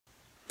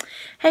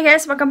Hey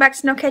guys, welcome back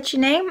to No Catchy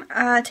Name.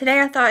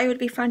 Today I thought it would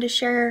be fun to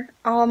share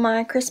all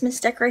my Christmas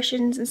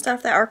decorations and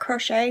stuff that are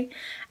crochet.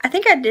 I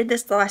think I did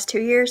this the last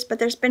 2 years, but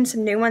there's been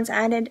some new ones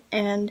added,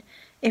 and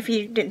if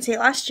you didn't see it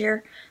last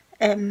year,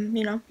 you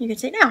can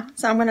see it now.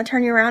 So I'm going to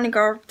turn you around and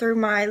go through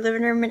my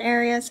living room and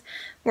areas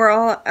where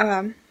all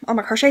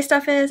my crochet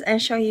stuff is, and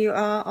show you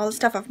all the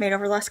stuff I've made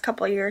over the last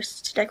couple of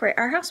years to decorate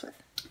our house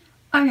with.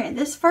 Okay,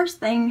 this first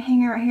thing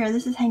hanging right here,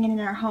 this is hanging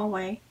in our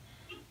hallway.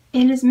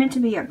 It is meant to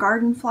be a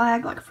garden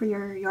flag, like for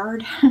your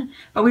yard,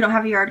 but we don't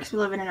have a yard because we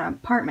live in an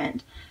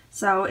apartment.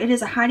 So it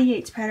is a Heidi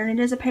Yates pattern.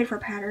 It is a paid for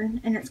pattern,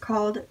 and it's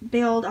called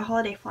Build a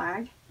Holiday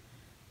Flag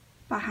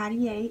by Heidi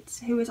Yates,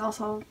 who is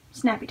also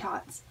Snappy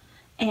Tots.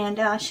 And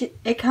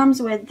it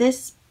comes with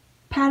this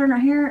pattern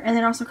right here, and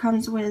then also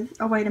comes with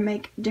a way to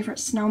make different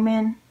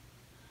snowmen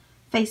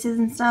faces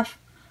and stuff.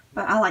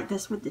 But I like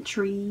this with the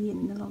tree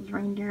and the little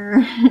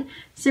reindeer.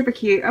 Super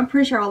cute. I'm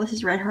pretty sure all this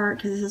is Red Heart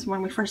because this is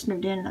when we first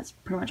moved in and that's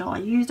pretty much all I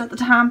used at the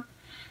time.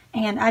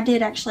 And I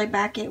did actually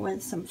back it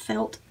with some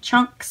felt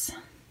chunks.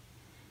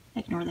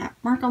 Ignore that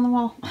mark on the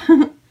wall.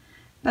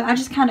 But I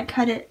just kind of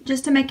cut it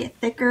just to make it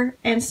thicker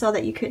and so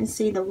that you couldn't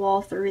see the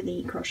wall through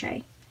the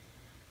crochet.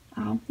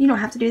 You don't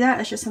have to do that.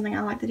 It's just something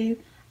I like to do.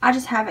 I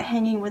just have it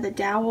hanging with a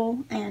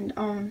dowel and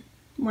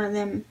one of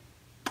them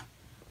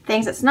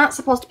things that's not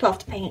supposed to put off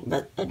the paint,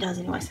 but it does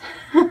anyways.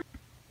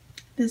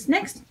 This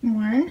next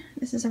one,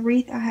 this is a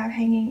wreath I have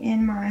hanging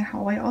in my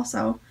hallway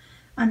also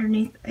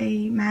underneath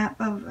a map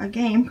of a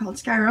game called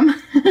Skyrim.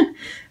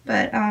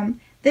 But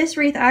this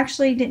wreath, I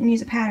actually didn't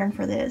use a pattern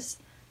for this.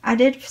 I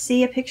did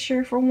see a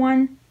picture for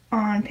one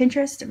on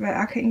Pinterest, but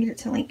I couldn't get it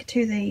to link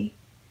to the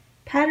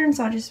pattern,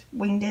 so I just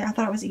winged it. I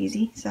thought it was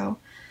easy. So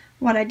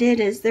what I did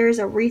is there is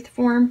a wreath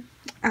form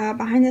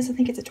behind this. I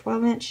think it's a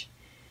 12-inch.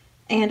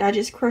 And I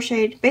just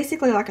crocheted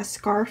basically like a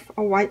scarf,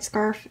 a white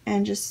scarf,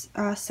 and just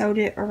sewed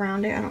it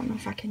around it. I don't know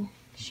if I can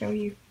show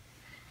you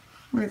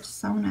where it's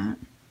sewn at.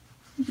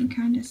 You can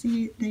kind of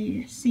see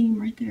the seam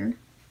right there.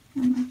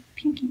 Oh, my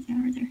pinky's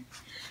out right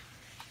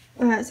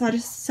there. So I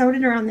just sewed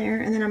it around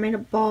there, and then I made a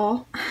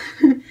ball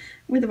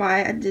with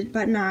white. I did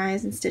button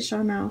eyes and stitched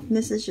on a mouth. And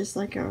this is just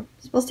like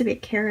supposed to be a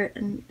carrot,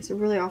 and it's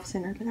really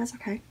off-center, but that's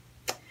okay.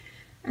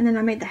 And then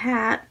I made the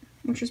hat,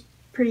 which was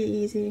pretty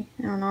easy.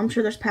 I don't know, I'm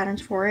sure there's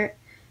patterns for it.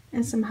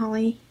 And some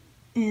holly,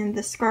 and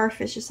the scarf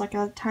is just like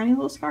a tiny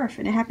little scarf,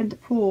 and it happened to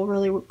pull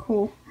really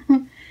cool.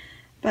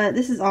 But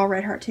this is all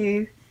Red Heart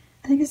too.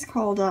 I think it's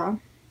called what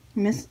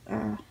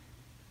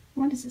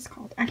is this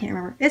called? I can't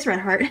remember. It's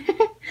Red Heart.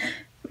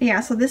 Yeah,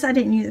 so this I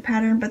didn't use a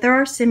pattern, but there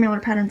are similar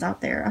patterns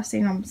out there. I've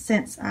seen them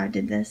since I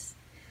did this.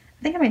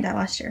 I think I made that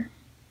last year.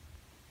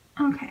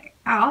 Okay,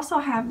 I also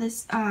have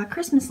this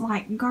Christmas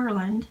light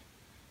garland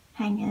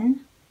hanging.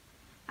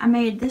 I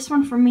made this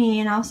one for me,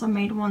 and I also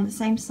made one the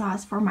same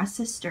size for my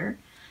sister.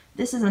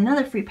 This is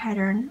another free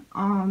pattern.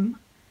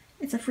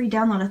 It's a free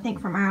download, I think,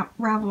 from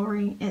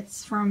Ravelry.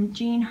 It's from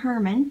Jean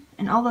Herman,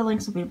 and all the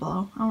links will be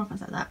below. I don't know if I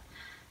said that.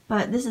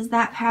 But this is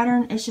that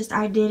pattern. It's just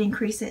I did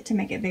increase it to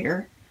make it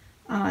bigger,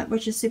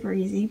 which is super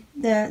easy.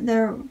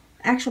 The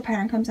actual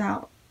pattern comes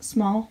out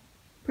small,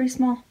 pretty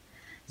small.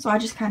 So I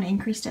just kind of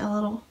increased it a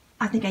little.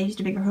 I think I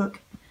used a bigger hook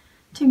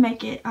to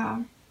make it,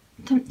 to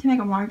make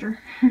them larger.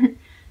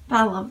 But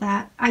I love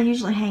that. I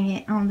usually hang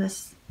it on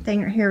this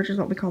thing right here, which is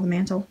what we call the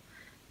mantle.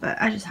 But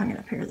I just hung it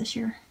up here this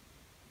year.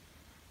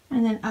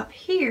 And then up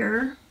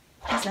here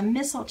is a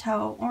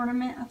mistletoe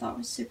ornament I thought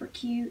was super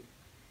cute.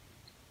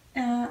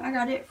 I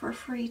got it for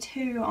free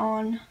too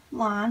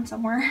online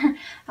somewhere.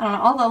 I don't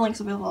know. All the links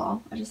will be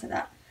below. I just said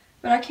that.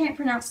 But I can't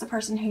pronounce the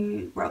person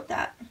who wrote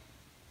that.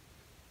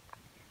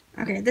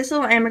 Okay, this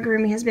little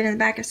amigurumi has been in the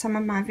back of some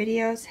of my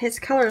videos. His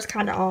color is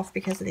kind of off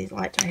because of these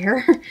lights right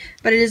here.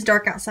 But it is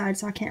dark outside,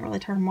 so I can't really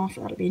turn them off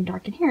without it being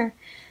dark in here.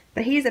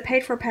 But he's a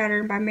paid-for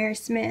pattern by Mary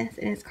Smith,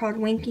 and it's called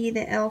Winky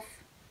the Elf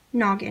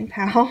Noggin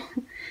Pal.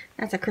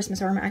 That's a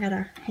Christmas ornament I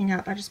gotta hang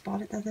up. I just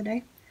bought it the other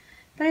day.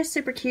 But it's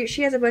super cute.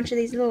 She has a bunch of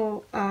these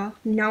little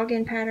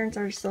noggin patterns,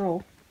 or just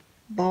little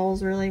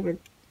balls, really, with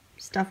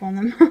stuff on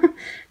them.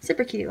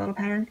 Super cute little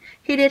pattern.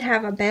 He did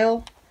have a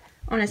bell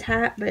on his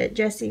hat, but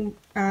Jesse,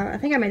 I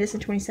think I made this in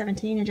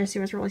 2017, and Jesse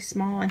was really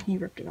small and he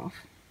ripped it off.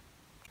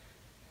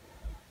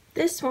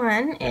 This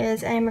one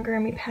is an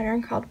amigurumi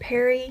pattern called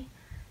Perry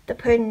the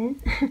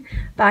Puddin'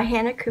 by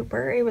Hannah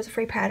Cooper. It was a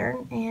free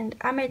pattern, and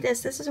I made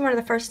this. This is one of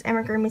the first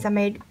amigurumis I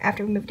made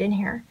after we moved in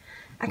here.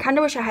 I kind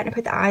of wish I hadn't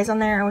put the eyes on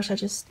there. I wish I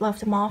just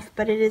left them off,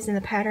 but it is in the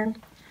pattern.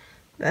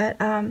 But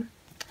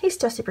he's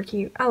still super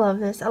cute. I love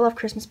this. I love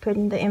Christmas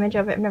pudding, the image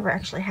of it. I've never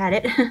actually had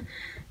it,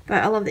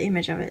 but I love the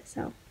image of it,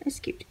 so it's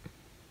cute.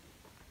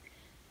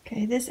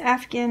 Okay, this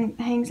Afghan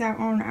hangs out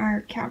on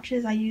our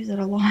couches. I use it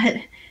a lot.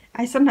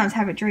 I sometimes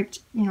have it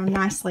draped,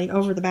 nicely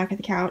over the back of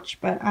the couch,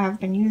 but I've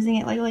been using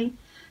it lately.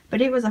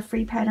 But it was a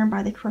free pattern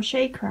by the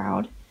Crochet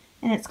Crowd,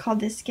 and it's called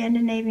the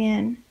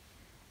Scandinavian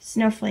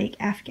Snowflake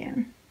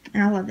Afghan.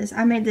 And I love this.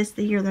 I made this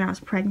the year that I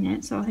was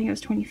pregnant, so I think it was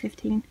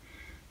 2015.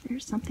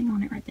 There's something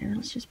on it right there.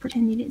 Let's just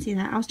pretend you didn't see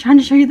that. I was trying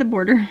to show you the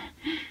border.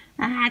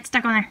 Ah, it's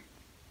stuck on there.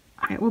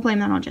 Alright, we'll blame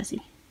that on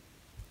Jesse.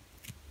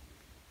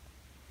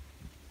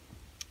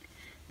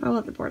 But I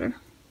love the border,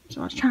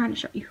 so I was trying to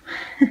show you.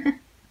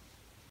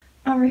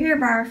 Over here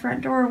by our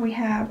front door we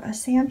have a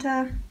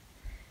Santa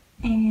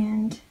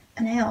and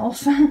an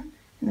elf and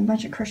a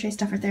bunch of crochet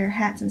stuff right there,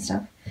 hats and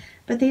stuff.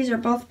 But these are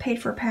both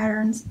paid for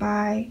patterns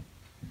by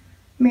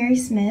Mary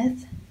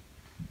Smith,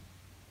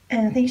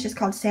 and I think it's just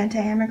called Santa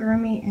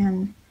Amigurumi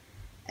and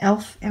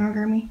Elf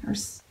Amigurumi or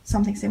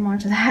something similar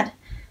to that.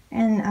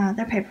 And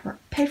they're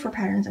paid for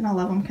patterns, and I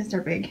love them because they're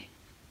big.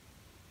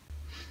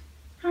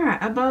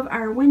 Alright, above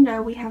our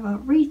window we have a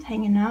wreath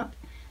hanging up,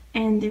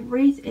 and the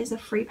wreath is a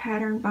free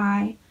pattern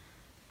by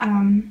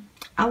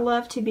I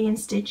Love to Be in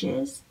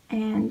Stitches,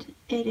 and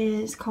it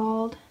is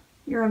called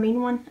You're a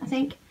Mean One, I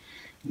think.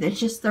 It's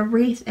just the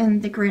wreath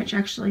and the Grinch,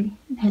 actually,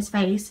 his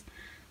face.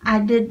 I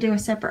did do a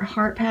separate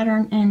heart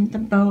pattern, and the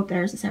bow up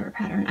there is a separate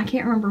pattern. I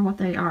can't remember what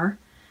they are,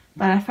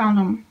 but I found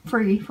them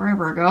free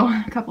forever ago,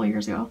 a couple of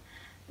years ago.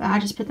 But I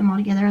just put them all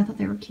together. I thought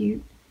they were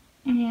cute.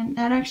 And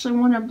that actually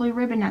won a blue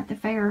ribbon at the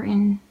fair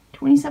in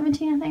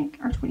 2017, I think,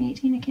 or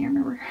 2018, I can't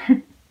remember.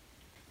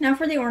 Now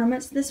for the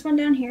ornaments, this one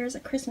down here is a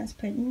Christmas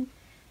pudding.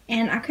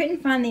 And I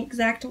couldn't find the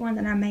exact one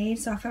that I made,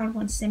 so I found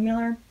one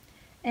similar.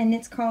 And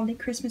it's called the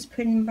Christmas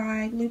Pudding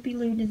by Loopy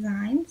Loo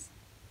Designs.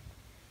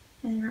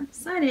 And right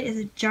beside it is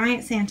a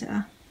giant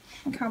Santa.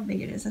 Look how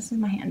big it is. This is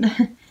my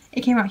hand.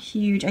 It came out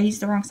huge. I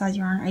used the wrong size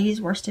yarn. I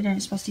used worsted and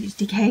it's supposed to use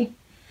DK.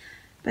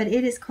 But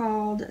it is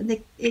called,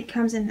 it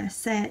comes in a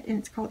set, and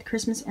it's called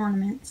Christmas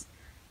Ornaments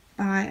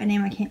by a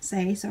name I can't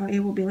say, so it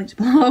will be linked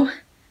below.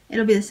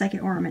 It'll be the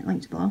second ornament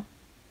linked below.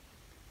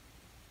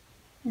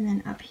 And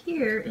then up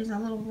here is a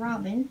little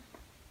robin.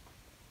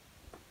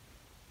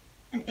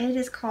 And it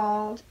is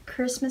called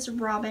Christmas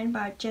Robin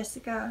by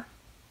Jessica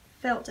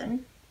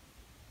Felton.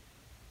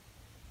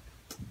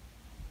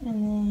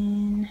 And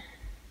then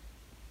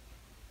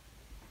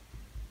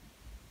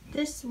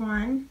this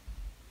one,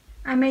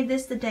 I made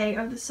this the day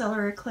of the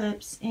solar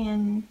eclipse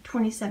in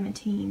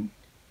 2017.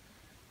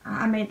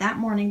 I made that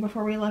morning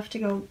before we left to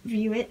go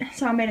view it.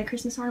 So I made a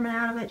Christmas ornament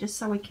out of it just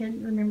so we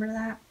could remember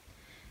that.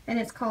 And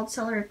it's called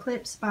Solar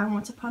Eclipse by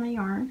Once Upon a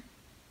Yarn.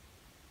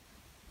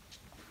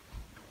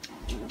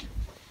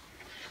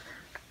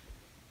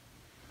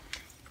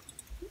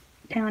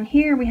 Down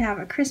here we have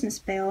a Christmas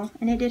bell,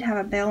 and it did have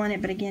a bell in it,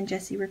 but again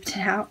Jessie ripped it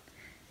out.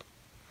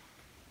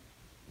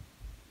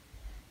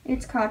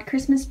 It's called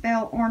Christmas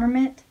Bell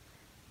Ornament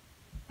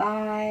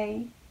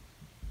by,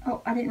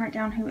 oh, I didn't write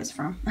down who it's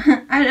from.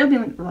 It'll be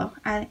linked below.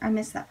 I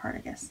missed that part, I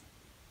guess.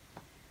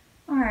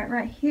 Alright,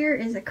 right here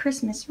is a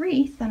Christmas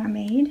wreath that I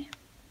made.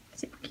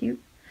 Super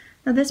cute.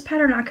 Now this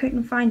pattern, I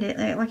couldn't find it.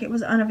 Like, it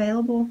was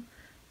unavailable.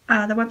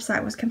 The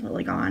website was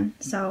completely gone.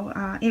 So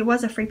it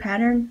was a free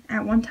pattern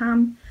at one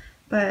time,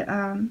 but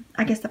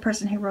I guess the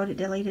person who wrote it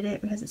deleted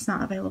it because it's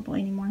not available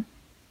anymore.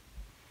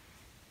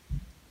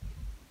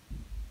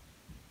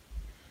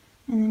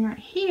 And then right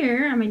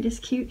here, I made this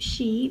cute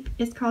sheep.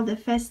 It's called the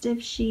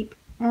Festive Sheep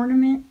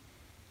Ornament,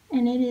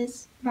 and it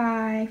is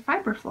by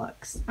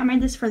Fiberflux. I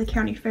made this for the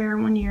county fair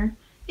one year.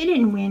 It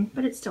didn't win,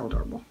 but it's still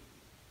adorable.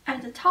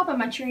 At the top of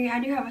my tree, I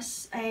do have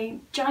a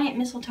giant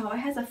mistletoe. It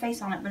has a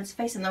face on it, but it's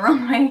facing the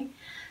wrong way.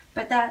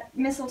 But that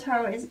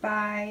mistletoe is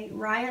by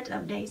Riot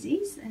of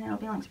Daisies, and it'll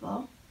be linked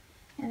below.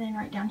 And then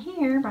right down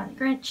here, by the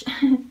Grinch,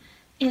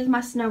 is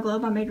my snow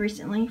globe I made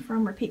recently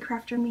from Repeat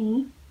Crafter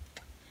Me.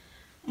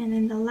 And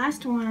then the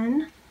last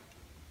one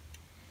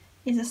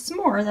is a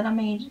s'more that I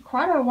made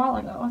quite a while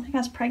ago. I think I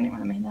was pregnant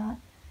when I made that.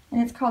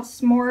 And it's called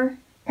S'more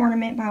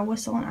Ornament by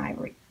Whistle and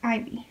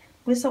Ivy.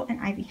 Whistle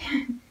and Ivy.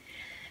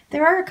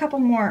 There are a couple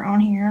more on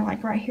here.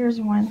 Like right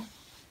here's one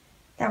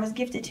that was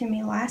gifted to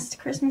me last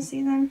Christmas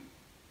season.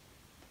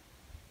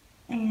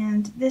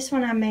 And this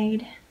one I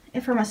made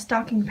it from a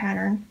stocking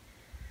pattern.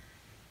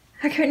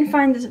 I couldn't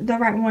find the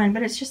right one,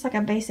 but it's just like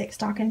a basic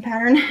stocking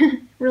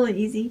pattern. Really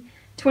easy.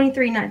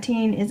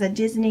 2319 is a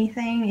Disney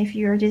thing. If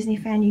you're a Disney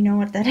fan, you know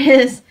what that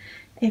is.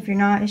 If you're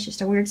not, it's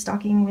just a weird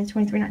stocking with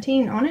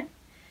 2319 on it.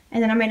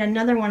 And then I made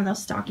another one of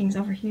those stockings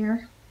over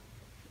here.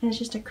 And it's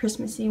just a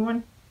Christmassy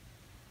one.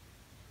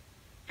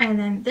 And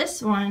then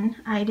this one,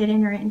 I did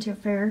enter it into a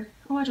fair.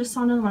 Oh, I just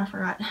saw another one I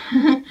forgot.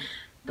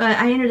 But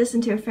I entered this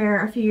into a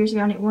fair a few years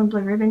ago and it won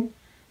blue ribbon.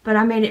 But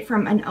I made it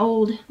from an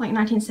old, like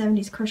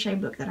 1970s crochet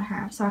book that I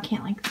have, so I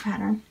can't link the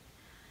pattern.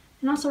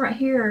 And also right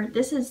here,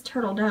 this is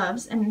turtle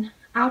doves, and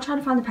I'll try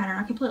to find the pattern.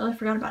 I completely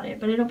forgot about it,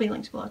 but it'll be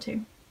linked below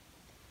too.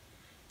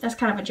 That's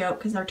kind of a joke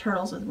because they're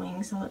turtles with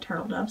wings, so they're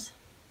turtle doves.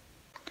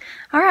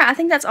 Alright, I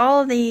think that's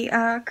all of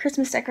the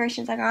Christmas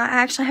decorations I got. I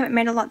actually haven't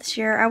made a lot this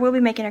year. I will be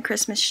making a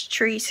Christmas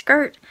tree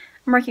skirt.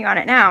 I'm working on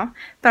it now,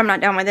 but I'm not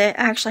done with it.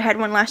 I actually had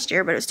one last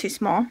year, but it was too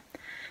small.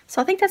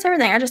 So I think that's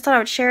everything. I just thought I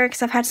would share it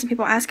because I've had some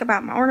people ask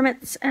about my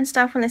ornaments and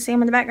stuff when they see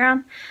them in the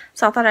background.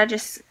 So I thought I'd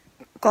just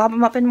glob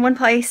them up in one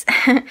place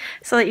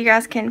so that you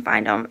guys can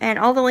find them. And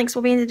all the links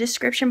will be in the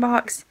description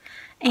box.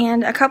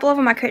 And a couple of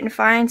them I couldn't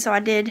find, so I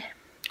did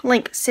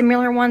link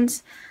similar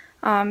ones.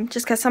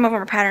 Just because some of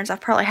them are patterns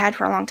I've probably had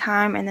for a long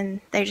time and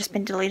then they've just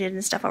been deleted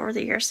and stuff over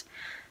the years.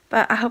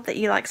 But I hope that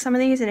you like some of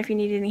these, and if you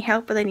need any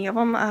help with any of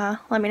them,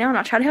 let me know and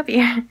I'll try to help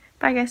you.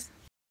 Bye guys.